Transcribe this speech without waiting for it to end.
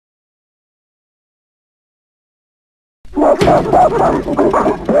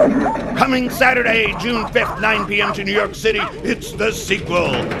Coming Saturday, June 5th, 9 p.m. to New York City, it's the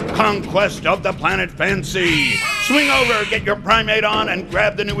sequel, Conquest of the Planet Fancy. Swing over, get your primate on, and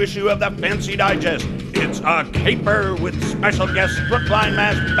grab the new issue of the Fancy Digest. It's a caper with special guests Brookline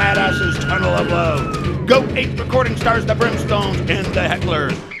Mass badasses Tunnel of Love. Go Ape recording stars the Brimstones and the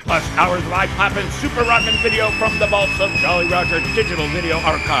Hecklers. Plus hours of EYE Poppin Super Rockin video from the vaults of Jolly Roger Digital Video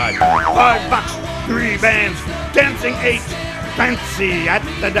Archive. $5, 3 bands, Dancing 8, Fancy at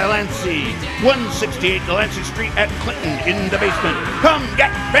the Delancey, 168 Delancey Street at Clinton in the basement. Come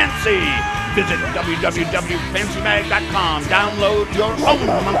get fancy! Visit www.fancymag.com, download your own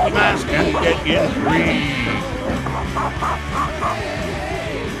monkey mask and get in free.